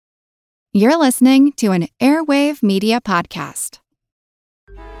You're listening to an Airwave Media Podcast.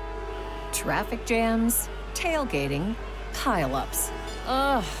 Traffic jams, tailgating, pile-ups.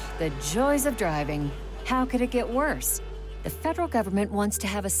 Ugh, the joys of driving. How could it get worse? The federal government wants to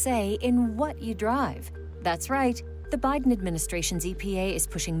have a say in what you drive. That's right. The Biden administration's EPA is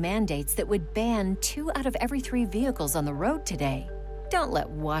pushing mandates that would ban 2 out of every 3 vehicles on the road today. Don't let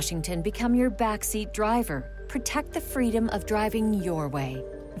Washington become your backseat driver. Protect the freedom of driving your way.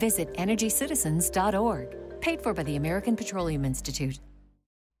 Visit EnergyCitizens.org. Paid for by the American Petroleum Institute.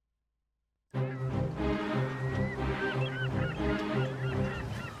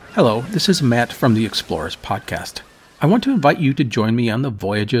 Hello, this is Matt from the Explorers Podcast. I want to invite you to join me on the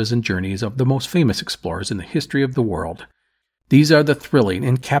voyages and journeys of the most famous explorers in the history of the world. These are the thrilling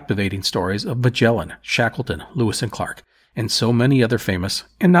and captivating stories of Magellan, Shackleton, Lewis and Clark, and so many other famous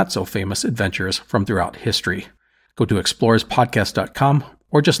and not so famous adventurers from throughout history. Go to explorerspodcast.com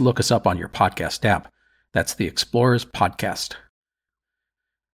or just look us up on your podcast app. That's the Explorers Podcast.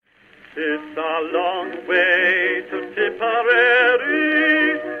 It's a long way to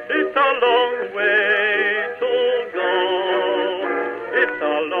Tipperary. It's a long way to go. It's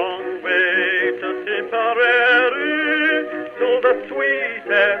a long way to Tipperary, to the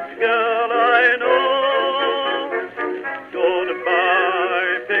sweetest girl I know.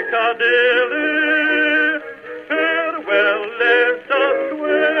 Goodbye, Piccadilly. Farewell, Leicester.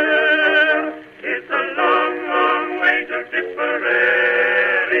 It's a long, long way to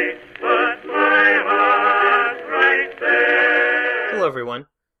Tipperary, but my heart's right there. Hello everyone,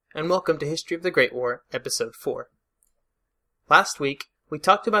 and welcome to History of the Great War, Episode 4. Last week, we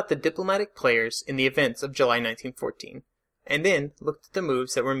talked about the diplomatic players in the events of July 1914, and then looked at the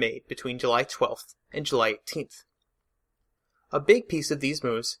moves that were made between July 12th and July 18th. A big piece of these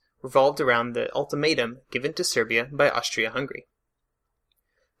moves revolved around the ultimatum given to Serbia by Austria-Hungary.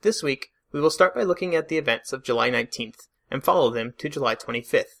 This week, we will start by looking at the events of July 19th and follow them to July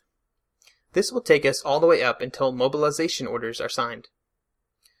 25th. This will take us all the way up until mobilization orders are signed.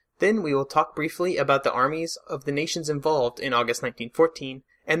 Then we will talk briefly about the armies of the nations involved in August 1914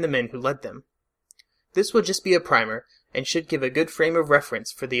 and the men who led them. This will just be a primer and should give a good frame of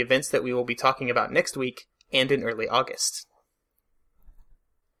reference for the events that we will be talking about next week and in early August.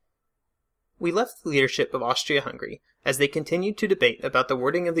 We left the leadership of Austria-Hungary as they continued to debate about the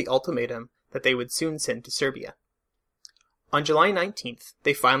wording of the ultimatum that they would soon send to Serbia. On July 19th,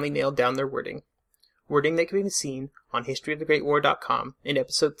 they finally nailed down their wording that can be seen on historyofthegreatwar.com in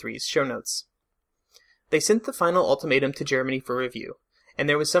Episode 3's show notes. They sent the final ultimatum to Germany for review, and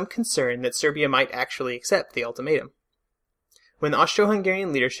there was some concern that Serbia might actually accept the ultimatum. When the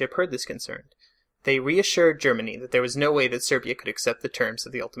Austro-Hungarian leadership heard this concern, they reassured Germany that there was no way that Serbia could accept the terms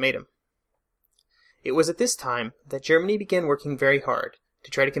of the ultimatum. It was at this time that Germany began working very hard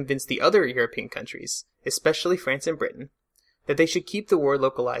to try to convince the other European countries, especially France and Britain, that they should keep the war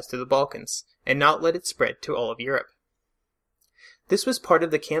localized to the Balkans and not let it spread to all of Europe. This was part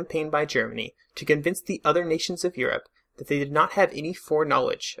of the campaign by Germany to convince the other nations of Europe that they did not have any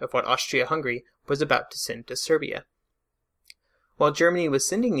foreknowledge of what Austria-Hungary was about to send to Serbia. While Germany was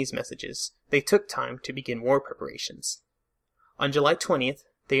sending these messages, they took time to begin war preparations. On July 20th,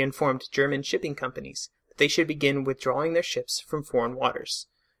 they informed German shipping companies that they should begin withdrawing their ships from foreign waters,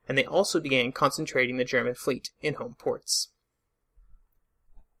 and they also began concentrating the German fleet in home ports.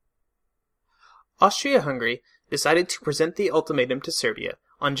 Austria-Hungary decided to present the ultimatum to Serbia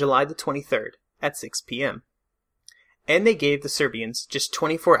on July the 23rd at 6 p.m., and they gave the Serbians just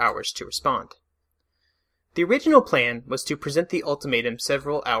 24 hours to respond. The original plan was to present the ultimatum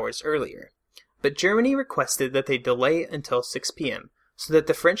several hours earlier, but Germany requested that they delay until 6 p.m., so that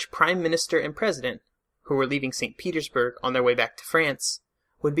the French Prime Minister and President, who were leaving St. Petersburg on their way back to France,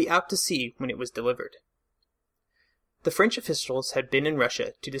 would be out to sea when it was delivered. The French officials had been in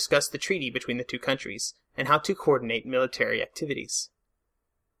Russia to discuss the treaty between the two countries and how to coordinate military activities.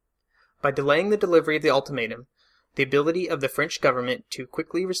 By delaying the delivery of the ultimatum, the ability of the French government to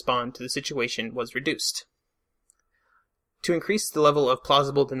quickly respond to the situation was reduced. To increase the level of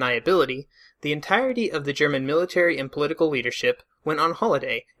plausible deniability, the entirety of the German military and political leadership went on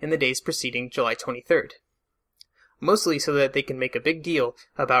holiday in the days preceding July 23rd. Mostly so that they can make a big deal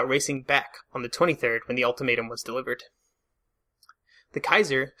about racing back on the 23rd when the ultimatum was delivered. The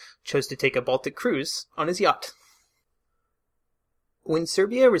Kaiser chose to take a Baltic cruise on his yacht. When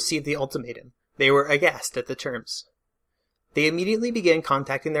Serbia received the ultimatum, they were aghast at the terms. They immediately began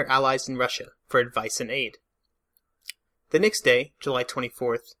contacting their allies in Russia for advice and aid. The next day, July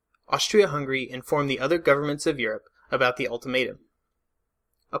 24th, Austria-Hungary informed the other governments of Europe about the ultimatum.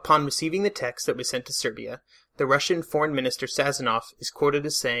 Upon receiving the text that was sent to Serbia, the Russian Foreign Minister Sazonov is quoted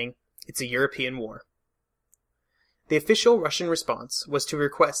as saying, It's a European war. The official Russian response was to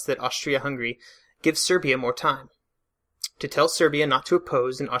request that Austria-Hungary give Serbia more time, to tell Serbia not to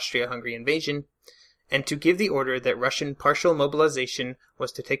oppose an Austria-Hungary invasion, and to give the order that Russian partial mobilization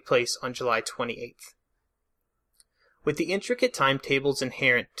was to take place on July 28th. With the intricate timetables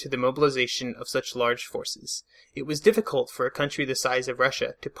inherent to the mobilization of such large forces, it was difficult for a country the size of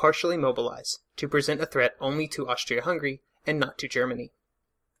Russia to partially mobilize, to present a threat only to Austria-Hungary and not to Germany.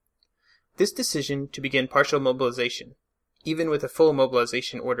 This decision to begin partial mobilization, even with a full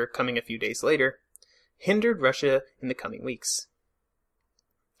mobilization order coming a few days later, hindered Russia in the coming weeks.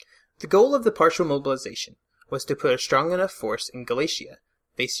 The goal of the partial mobilization was to put a strong enough force in Galicia,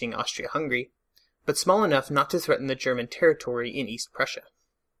 facing Austria-Hungary, but small enough not to threaten the German territory in East Prussia.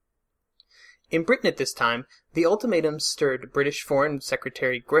 In Britain at this time, the ultimatum stirred British Foreign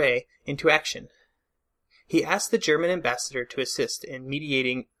Secretary Grey into action. He asked the German ambassador to assist in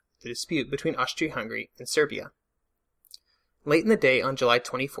mediating the dispute between Austria-Hungary and Serbia. Late in the day on July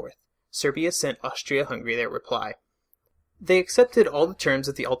 24th, Serbia sent Austria-Hungary their reply. They accepted all the terms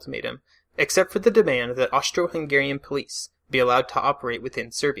of the ultimatum, except for the demand that Austro-Hungarian police be allowed to operate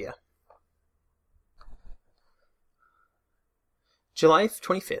within Serbia. July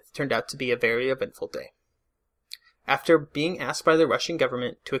 25th turned out to be a very eventful day. After being asked by the Russian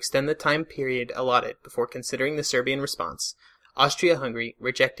government to extend the time period allotted before considering the Serbian response, Austria-Hungary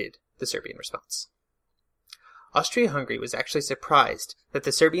rejected the Serbian response. Austria-Hungary was actually surprised that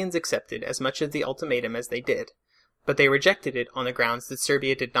the Serbians accepted as much of the ultimatum as they did, but they rejected it on the grounds that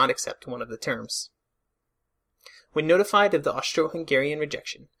Serbia did not accept one of the terms. When notified of the Austro-Hungarian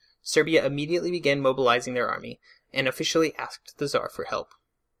rejection, Serbia immediately began mobilizing their army and officially asked the Tsar for help.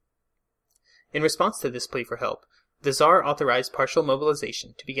 In response to this plea for help, the Tsar authorized partial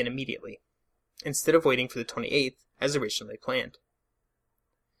mobilization to begin immediately, instead of waiting for the 28th as originally planned.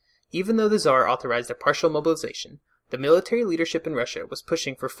 Even though the Tsar authorized a partial mobilization, the military leadership in Russia was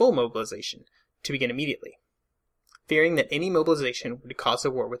pushing for full mobilization to begin immediately, fearing that any mobilization would cause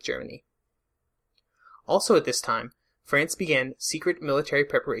a war with Germany. Also at this time, France began secret military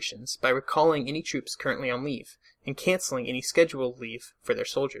preparations by recalling any troops currently on leave and canceling any scheduled leave for their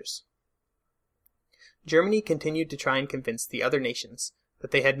soldiers. Germany continued to try and convince the other nations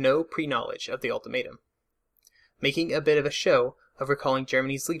that they had no pre-knowledge of the ultimatum, making a bit of a show of recalling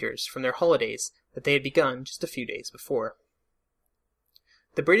Germany's leaders from their holidays that they had begun just a few days before.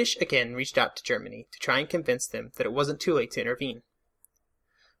 The British again reached out to Germany to try and convince them that it wasn't too late to intervene.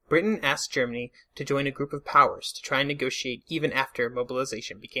 Britain asked Germany to join a group of powers to try and negotiate even after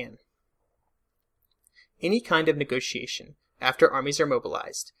mobilization began. Any kind of negotiation after armies are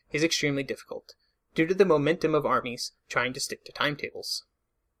mobilized is extremely difficult, due to the momentum of armies trying to stick to timetables.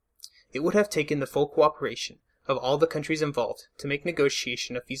 It would have taken the full cooperation of all the countries involved to make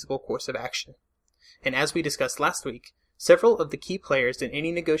negotiation a feasible course of action, and as we discussed last week, several of the key players in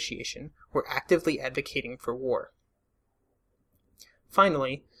any negotiation were actively advocating for war.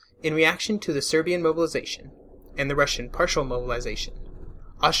 Finally, in reaction to the Serbian mobilization and the Russian partial mobilization,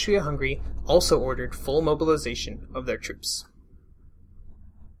 Austria-Hungary also ordered full mobilization of their troops.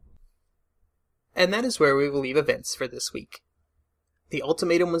 And that is where we will leave events for this week. The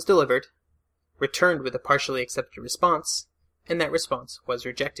ultimatum was delivered, returned with a partially accepted response, and that response was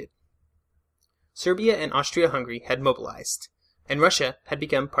rejected. Serbia and Austria-Hungary had mobilized, and Russia had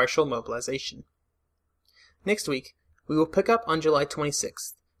begun partial mobilization. Next week, we will pick up on July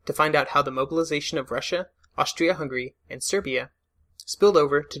 26th to find out how the mobilization of Russia, Austria-Hungary, and Serbia spilled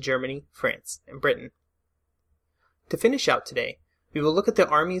over to Germany, France, and Britain. To finish out today, we will look at the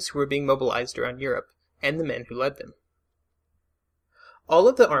armies who were being mobilized around Europe and the men who led them. All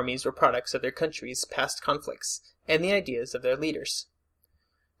of the armies were products of their countries' past conflicts and the ideas of their leaders.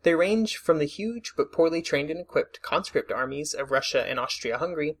 They range from the huge but poorly trained and equipped conscript armies of Russia and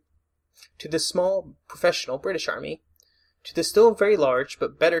Austria-Hungary, to the small professional British army, to the still very large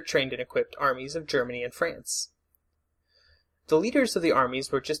but better trained and equipped armies of Germany and France. The leaders of the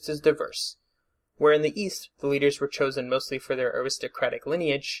armies were just as diverse. Where in the East the leaders were chosen mostly for their aristocratic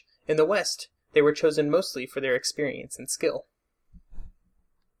lineage, in the West they were chosen mostly for their experience and skill.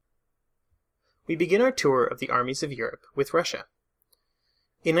 We begin our tour of the armies of Europe with Russia.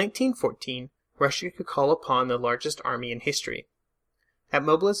 In 1914, Russia could call upon the largest army in history. At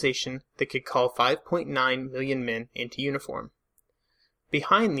mobilization, they could call 5.9 million men into uniform.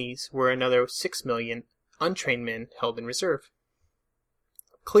 Behind these were another 6 million untrained men held in reserve.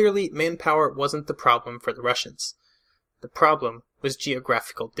 Clearly, manpower wasn't the problem for the Russians. The problem was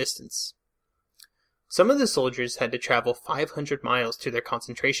geographical distance. Some of the soldiers had to travel 500 miles to their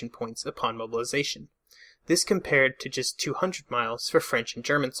concentration points upon mobilization, This compared to just 200 miles for French and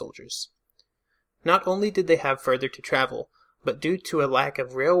German soldiers. Not only did they have further to travel, but due to a lack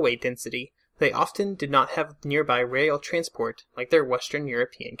of railway density, they often did not have nearby rail transport like their Western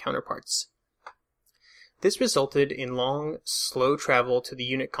European counterparts. This resulted in long, slow travel to the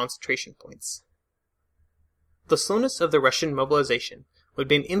unit concentration points. The slowness of the Russian mobilization would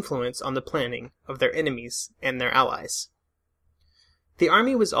be an influence on the planning of their enemies and their allies. The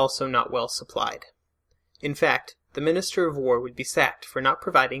army was also not well supplied. In fact, the Minister of War would be sacked for not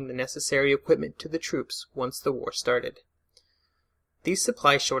providing the necessary equipment to the troops once the war started. These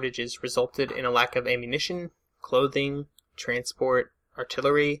supply shortages resulted in a lack of ammunition, clothing, transport,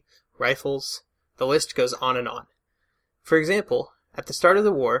 artillery, rifles. The list goes on and on. For example, at the start of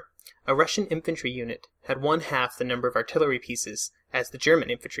the war, a Russian infantry unit had 1/2 the number of artillery pieces as the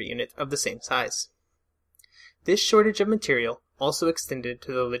German infantry unit of the same size. This shortage of material also extended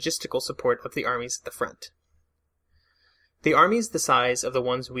to the logistical support of the armies at the front. The armies the size of the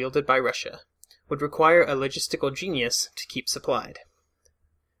ones wielded by Russia would require a logistical genius to keep supplied.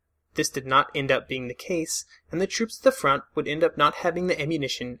 This did not end up being the case, and the troops at the front would end up not having the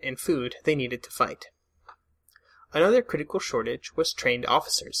ammunition and food they needed to fight. Another critical shortage was trained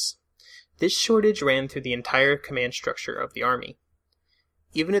officers. This shortage ran through the entire command structure of the army.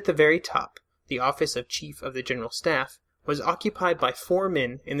 Even at the very top, the office of Chief of the General Staff was occupied by 4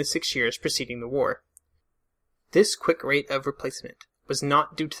 men in the 6 years preceding the war. This quick rate of replacement was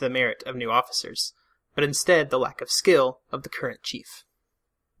not due to the merit of new officers, but instead the lack of skill of the current chief.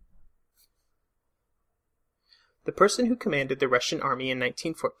 The person who commanded the Russian army in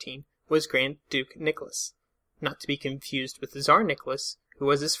 1914 was Grand Duke Nicholas, not to be confused with the Tsar Nicholas, who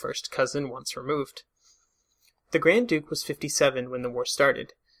was his first cousin once removed. The Grand Duke was 57 when the war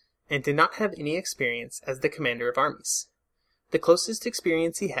started, and did not have any experience as the commander of armies. The closest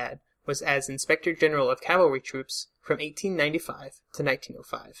experience he had was as Inspector General of Cavalry Troops from 1895 to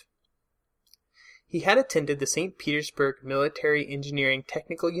 1905. He had attended the St. Petersburg Military Engineering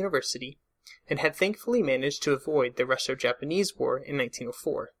Technical University and had thankfully managed to avoid the Russo-Japanese War in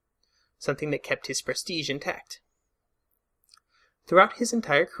 1904, something that kept his prestige intact. Throughout his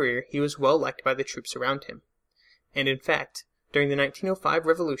entire career, he was well liked by the troops around him, and in fact, during the 1905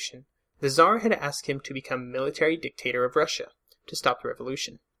 revolution, the Tsar had asked him to become military dictator of Russia to stop the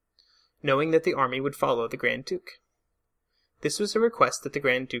revolution, knowing that the army would follow the Grand Duke. This was a request that the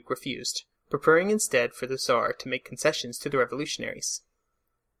Grand Duke refused, preferring instead for the Tsar to make concessions to the revolutionaries.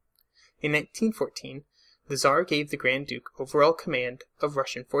 In 1914, the Tsar gave the Grand Duke overall command of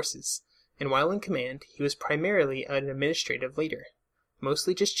Russian forces, and while in command, he was primarily an administrative leader,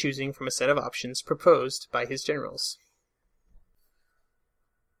 mostly just choosing from a set of options proposed by his generals.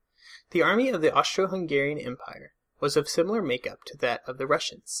 The army of the Austro-Hungarian Empire was of similar makeup to that of the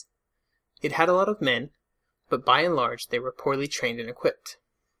Russians. It had a lot of men, but by and large they were poorly trained and equipped.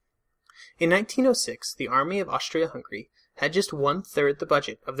 In 1906, the army of Austria-Hungary had just 1/3 the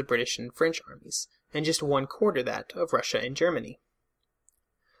budget of the British and French armies, and just 1/4 that of Russia and Germany.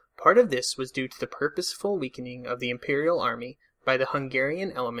 Part of this was due to the purposeful weakening of the imperial army by the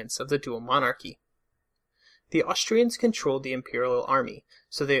Hungarian elements of the dual monarchy. The Austrians controlled the imperial army,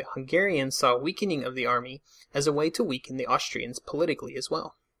 so the Hungarians saw a weakening of the army as a way to weaken the Austrians politically as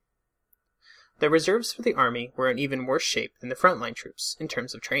well. The reserves for the army were in even worse shape than the frontline troops in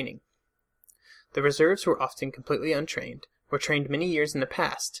terms of training. The reserves were often completely untrained, were trained many years in the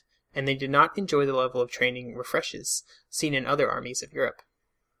past, and they did not enjoy the level of training refreshes seen in other armies of Europe.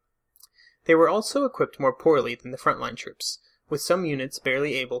 They were also equipped more poorly than the frontline troops, with some units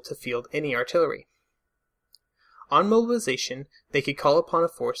barely able to field any artillery. On mobilization, they could call upon a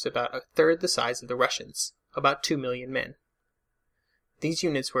force about 1/3 the size of the Russians, about 2 million men. These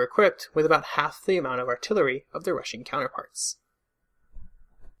units were equipped with about half the amount of artillery of their Russian counterparts.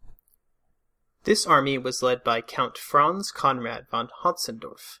 This army was led by Count Franz Conrad von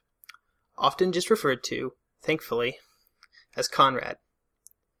Hotzendorf, often just referred to, thankfully, as Conrad.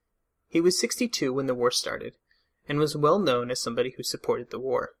 He was 62 when the war started, and was well known as somebody who supported the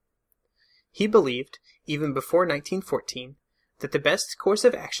war. He believed, even before 1914, that the best course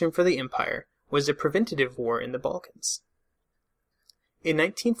of action for the Empire was a preventative war in the Balkans. In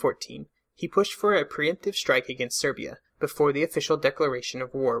 1914, he pushed for a preemptive strike against Serbia before the official declaration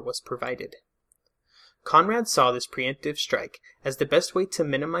of war was provided. Conrad saw this preemptive strike as the best way to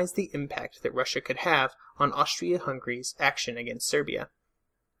minimize the impact that Russia could have on Austria-Hungary's action against Serbia.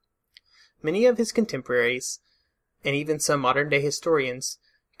 Many of his contemporaries, and even some modern-day historians,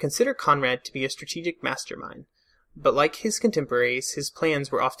 consider Conrad to be a strategic mastermind, but like his contemporaries, his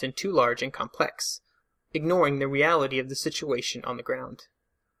plans were often too large and complex, ignoring the reality of the situation on the ground.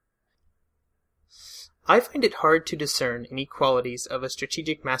 I find it hard to discern any qualities of a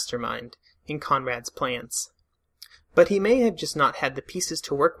strategic mastermind in Conrad's plans, but he may have just not had the pieces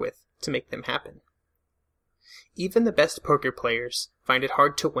to work with to make them happen. Even the best poker players find it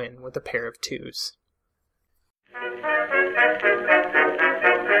hard to win with a pair of twos.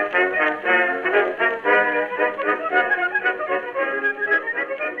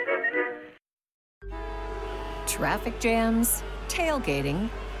 Traffic jams, tailgating,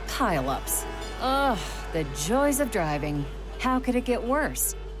 pileups. Ugh, the joys of driving. How could it get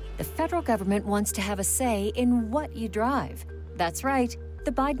worse? The federal government wants to have a say in what you drive. That's right.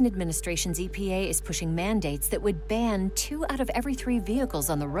 The Biden administration's EPA is pushing mandates that would ban 2 out of every 3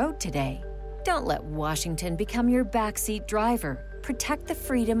 vehicles on the road today. Don't let Washington become your backseat driver. Protect the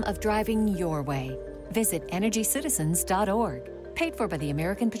freedom of driving your way. Visit EnergyCitizens.org. Paid for by the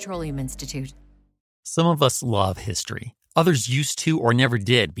American Petroleum Institute. Some of us love history. Others used to or never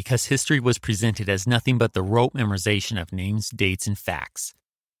did because history was presented as nothing but the rote memorization of names, dates, and facts.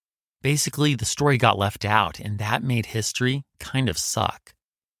 Basically, the story got left out, and that made history kind of suck.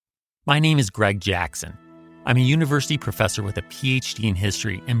 My name is Greg Jackson. I'm a university professor with a PhD in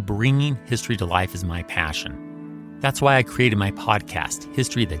history, and bringing history to life is my passion. That's why I created my podcast,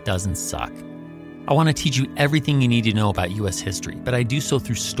 History That Doesn't Suck. I want to teach you everything you need to know about U.S. history, but I do so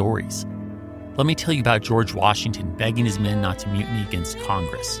through stories. Let me tell you about George Washington begging his men not to mutiny against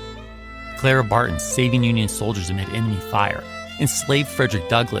Congress, Clara Barton saving Union soldiers amid enemy fire, enslaved Frederick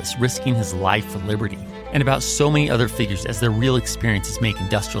Douglass risking his life for liberty, and about so many other figures as their real experiences make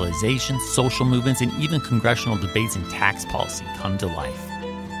industrialization, social movements, and even congressional debates and tax policy come to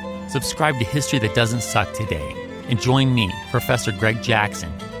life. Subscribe to History That Doesn't Suck today, and join me, Professor Greg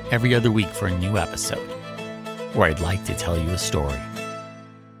Jackson, every other week for a new episode, where I'd like to tell you a story.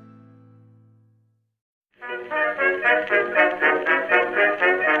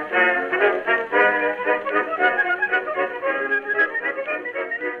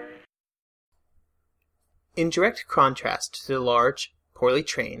 In direct contrast to the large, poorly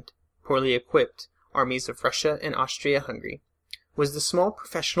trained, poorly equipped armies of Russia and Austria-Hungary was the small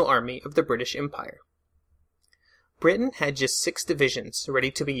professional army of the British Empire. Britain had just 6 divisions ready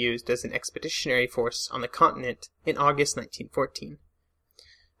to be used as an expeditionary force on the continent in August 1914.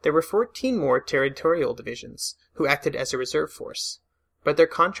 There were 14 more territorial divisions who acted as a reserve force, but their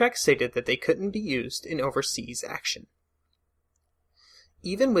contracts stated that they couldn't be used in overseas action.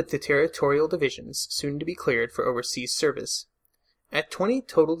 Even with the territorial divisions soon to be cleared for overseas service, at 20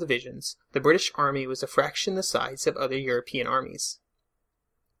 total divisions, the British Army was a fraction the size of other European armies.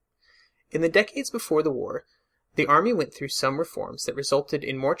 In the decades before the war, the Army went through some reforms that resulted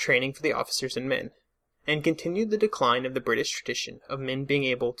in more training for the officers and men, and continued the decline of the British tradition of men being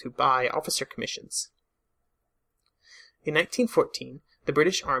able to buy officer commissions. In 1914, the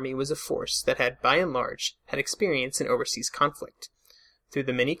British Army was a force that had, by and large, had experience in overseas conflict, through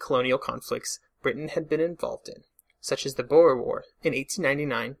the many colonial conflicts Britain had been involved in, such as the Boer War in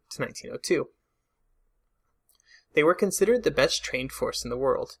 1899 to 1902. They were considered the best trained force in the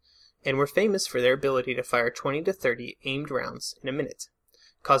world, and were famous for their ability to fire 20 to 30 aimed rounds in a minute,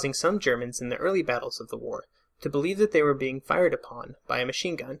 causing some Germans in the early battles of the war to believe that they were being fired upon by a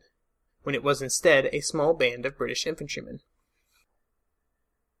machine gun, when it was instead a small band of British infantrymen.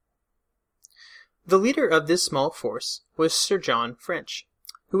 The leader of this small force was Sir John French,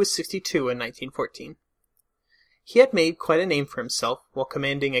 who was 62 in 1914. He had made quite a name for himself while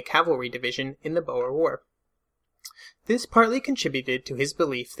commanding a cavalry division in the Boer War. This partly contributed to his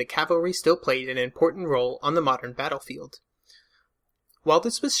belief that cavalry still played an important role on the modern battlefield. While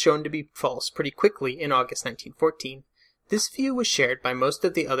this was shown to be false pretty quickly in August 1914, this view was shared by most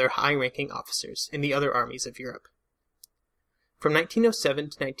of the other high-ranking officers in the other armies of Europe. From 1907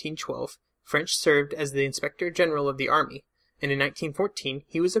 to 1912, French served as the Inspector General of the Army, and in 1914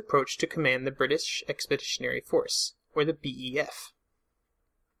 he was approached to command the British Expeditionary Force, or the BEF.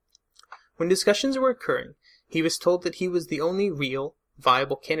 When discussions were occurring, he was told that he was the only real,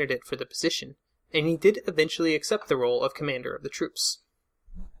 viable candidate for the position, and he did eventually accept the role of commander of the troops.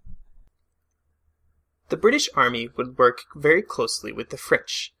 The British Army would work very closely with the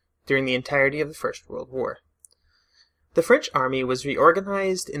French during the entirety of the First World War. The French army was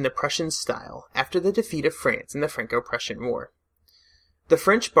reorganized in the Prussian style after the defeat of France in the Franco-Prussian War. The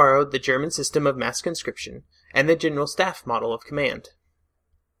French borrowed the German system of mass conscription and the general staff model of command.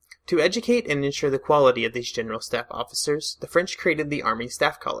 To educate and ensure the quality of these general staff officers, the French created the Army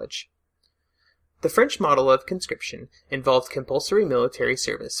Staff College. The French model of conscription involved compulsory military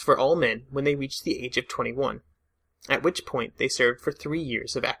service for all men when they reached the age of 21, at which point they served for 3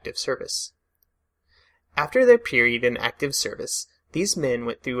 years of active service. After their period in active service, These men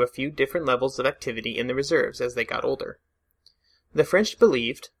went through a few different levels of activity in the reserves as they got older. The French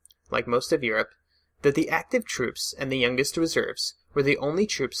believed, like most of Europe, that the active troops and the youngest reserves were the only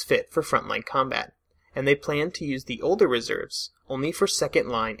troops fit for frontline combat, and they planned to use the older reserves only for second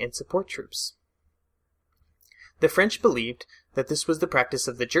line and support troops. The French believed that this was the practice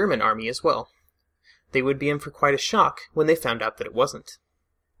of the German army as well. They would be in for quite a shock when they found out that it wasn't.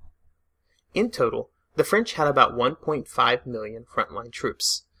 In total, the French had about 1.5 million frontline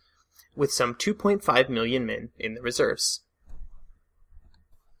troops, with some 2.5 million men in the reserves.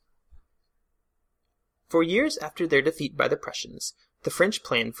 For years after their defeat by the Prussians, the French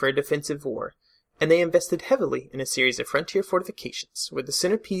planned for a defensive war, and they invested heavily in a series of frontier fortifications, with the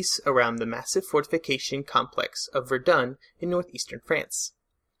centerpiece around the massive fortification complex of Verdun in northeastern France.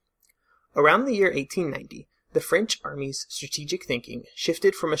 Around the year 1890, the French army's strategic thinking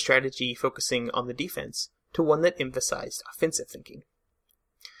shifted from a strategy focusing on the defense to one that emphasized offensive thinking.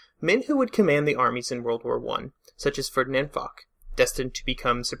 Men who would command the armies in World War I, such as Ferdinand Foch, destined to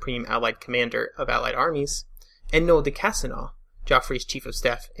become Supreme Allied Commander of Allied armies, and Noel de Cassenau, Joffrey's Chief of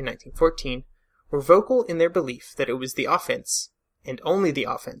Staff in 1914, were vocal in their belief that it was the offense, and only the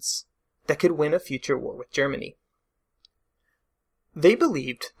offense, that could win a future war with Germany. They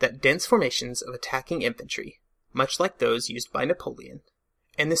believed that dense formations of attacking infantry, much like those used by Napoleon,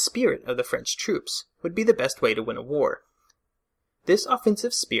 and the spirit of the French troops would be the best way to win a war. This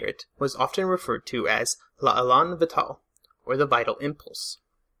offensive spirit was often referred to as l'élan vital, or the vital impulse.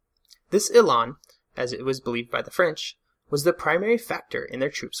 This élan, as it was believed by the French, was the primary factor in their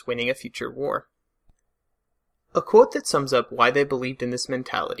troops winning a future war. A quote that sums up why they believed in this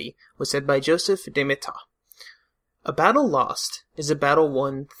mentality was said by Joseph de Maistre. "A battle lost is a battle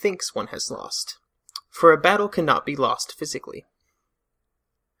one thinks one has lost, for a battle cannot be lost physically."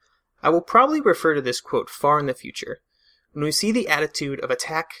 I will probably refer to this quote far in the future, when we see the attitude of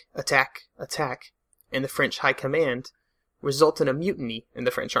attack, attack, attack in the French high command result in a mutiny in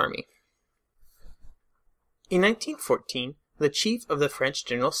the French army. In 1914, the chief of the French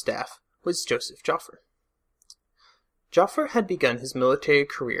General Staff was Joseph Joffre. Joffre had begun his military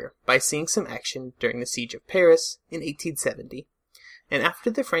career by seeing some action during the Siege of Paris in 1870, and after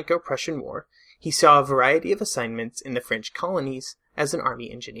the Franco-Prussian War, he saw a variety of assignments in the French colonies as an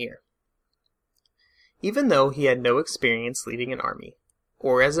army engineer. Even though he had no experience leading an army,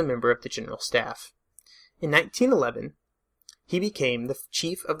 or as a member of the General Staff, in 1911, he became the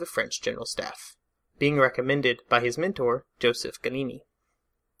chief of the French General Staff, being recommended by his mentor, Joseph Gallieni.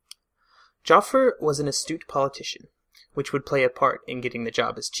 Joffre was an astute politician, which would play a part in getting the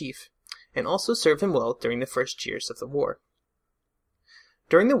job as chief, and also serve him well during the first years of the war.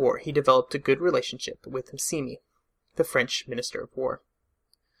 During the war, he developed a good relationship with Massimi, the French Minister of War.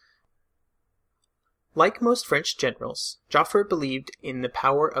 Like most French generals, Joffre believed in the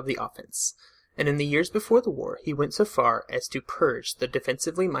power of the offense, and in the years before the war, he went so far as to purge the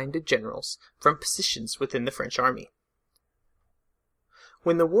defensively minded generals from positions within the French army.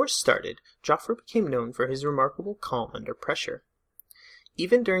 When the war started, Joffre became known for his remarkable calm under pressure.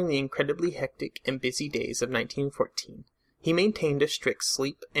 Even during the incredibly hectic and busy days of 1914, he maintained a strict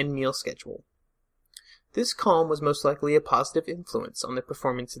sleep and meal schedule. This calm was most likely a positive influence on the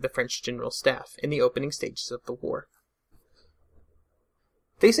performance of the French General Staff in the opening stages of the war.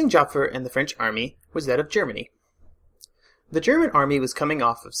 Facing Joffre and the French army was that of Germany. The German army was coming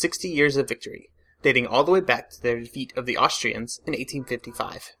off of 60 years of victory, dating all the way back to their defeat of the Austrians in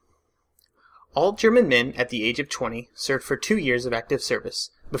 1855. All German men at the age of 20 served for 2 years of active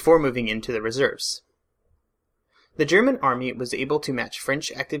service before moving into the reserves. The German army was able to match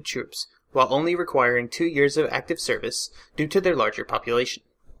French active troops while only requiring 2 years of active service due to their larger population.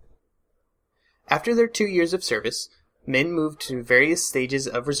 After their 2 years of service, men moved to various stages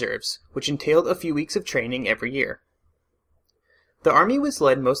of reserves, which entailed a few weeks of training every year. The army was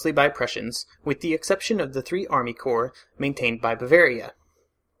led mostly by Prussians, with the exception of the 3 army corps maintained by Bavaria.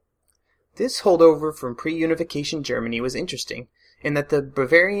 This holdover from pre-unification Germany was interesting, in that the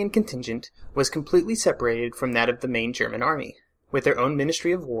Bavarian contingent was completely separated from that of the main German army, with their own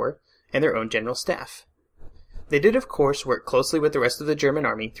Ministry of War and their own General Staff. They did, of course, work closely with the rest of the German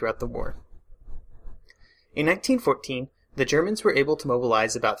army throughout the war. In 1914, the Germans were able to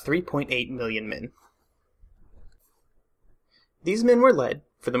mobilize about 3.8 million men. These men were led,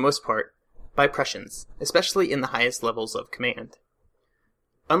 for the most part, by Prussians, especially in the highest levels of command.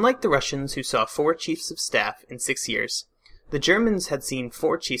 Unlike the Russians, who saw 4 chiefs of staff in 6 years, the Germans had seen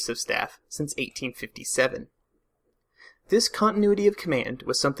 4 chiefs of staff since 1857. This continuity of command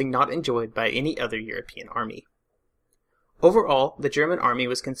was something not enjoyed by any other European army. Overall, the German army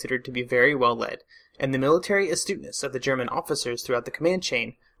was considered to be very well led, and the military astuteness of the German officers throughout the command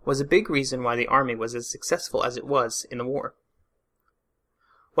chain was a big reason why the army was as successful as it was in the war.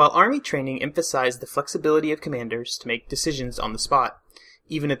 While army training emphasized the flexibility of commanders to make decisions on the spot,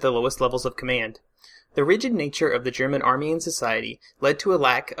 even at the lowest levels of command, the rigid nature of the German army and society led to a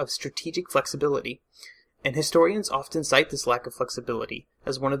lack of strategic flexibility, and historians often cite this lack of flexibility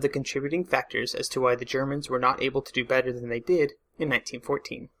as one of the contributing factors as to why the Germans were not able to do better than they did in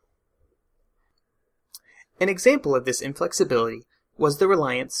 1914. An example of this inflexibility was the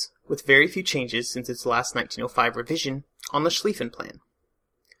reliance, with very few changes since its last 1905 revision, on the Schlieffen Plan.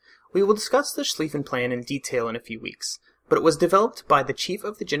 We will discuss the Schlieffen Plan in detail in a few weeks, but it was developed by the Chief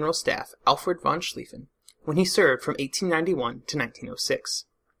of the General Staff, Alfred von Schlieffen, when he served from 1891 to 1906.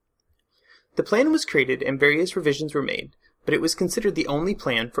 The plan was created and various revisions were made, but it was considered the only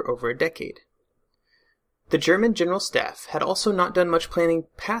plan for over a decade. The German General Staff had also not done much planning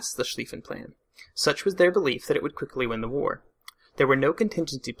past the Schlieffen Plan. Such was their belief that it would quickly win the war. There were no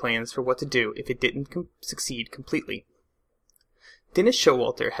contingency plans for what to do if it didn't succeed completely. Dennis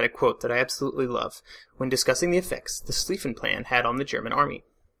Showalter had a quote that I absolutely love when discussing the effects the Schlieffen Plan had on the German army.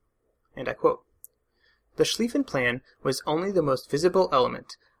 And I quote, "The Schlieffen Plan was only the most visible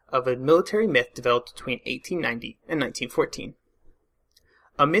element of a military myth developed between 1890 and 1914.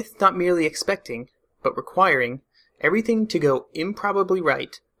 A myth not merely expecting, but requiring, everything to go improbably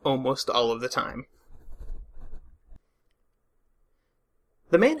right almost all of the time."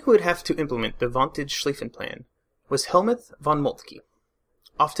 The man who would have to implement the vaunted Schlieffen Plan was Helmuth von Moltke,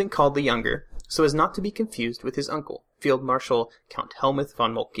 often called the Younger, so as not to be confused with his uncle, Field Marshal Count Helmuth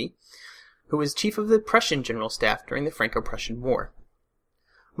von Moltke, who was chief of the Prussian General Staff during the Franco-Prussian War.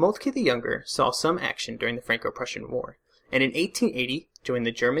 Moltke the Younger saw some action during the Franco-Prussian War, and in 1880 joined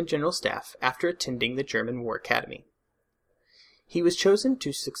the German General Staff after attending the German War Academy. He was chosen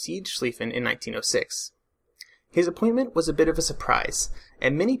to succeed Schlieffen in 1906. His appointment was a bit of a surprise,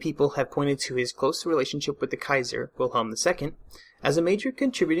 and many people have pointed to his close relationship with the Kaiser, Wilhelm II, as a major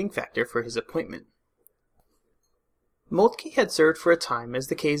contributing factor for his appointment. Moltke had served for a time as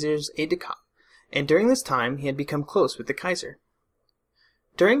the Kaiser's aide-de-camp, and during this time he had become close with the Kaiser.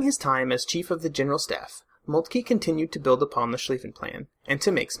 During his time as Chief of the General Staff, Moltke continued to build upon the Schlieffen Plan, and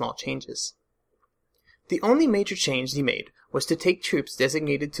to make small changes. The only major change he made was to take troops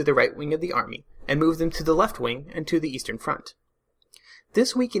designated to the right wing of the army and move them to the left wing and to the Eastern Front.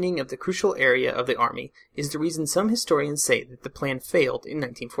 This weakening of the crucial area of the army is the reason some historians say that the plan failed in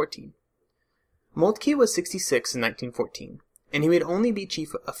 1914. Moltke was 66 in 1914, and he would only be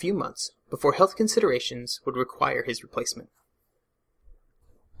chief a few months before health considerations would require his replacement.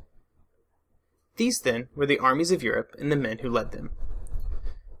 These, then, were the armies of Europe and the men who led them.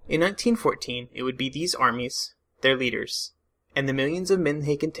 In 1914, it would be these armies, their leaders, and the millions of men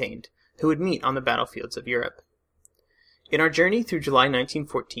they contained who would meet on the battlefields of Europe. In our journey through July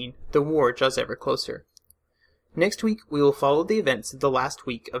 1914, the war draws ever closer. Next week, we will follow the events of the last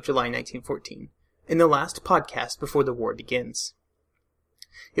week of July 1914, in the last podcast before the war begins.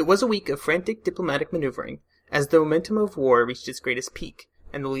 It was a week of frantic diplomatic maneuvering, as the momentum of war reached its greatest peak,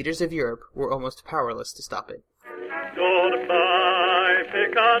 and the leaders of Europe were almost powerless to stop it. Goodbye,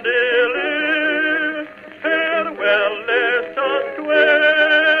 Piccadilly, farewell, Leicester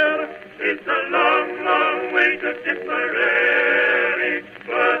Square. It's a long, long way to Tipperary,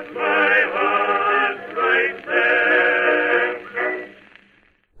 but my heart's right there.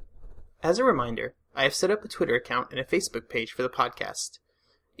 As a reminder, I have set up a Twitter account and a Facebook page for the podcast.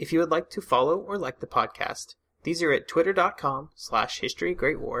 If you would like to follow or like the podcast, these are at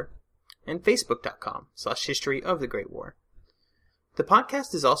twitter.com/historygreatwar and facebook.com/history of the Great War. The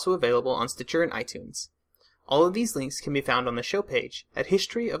podcast is also available on Stitcher and iTunes. All of these links can be found on the show page at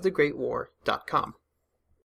historyofthegreatwar.com.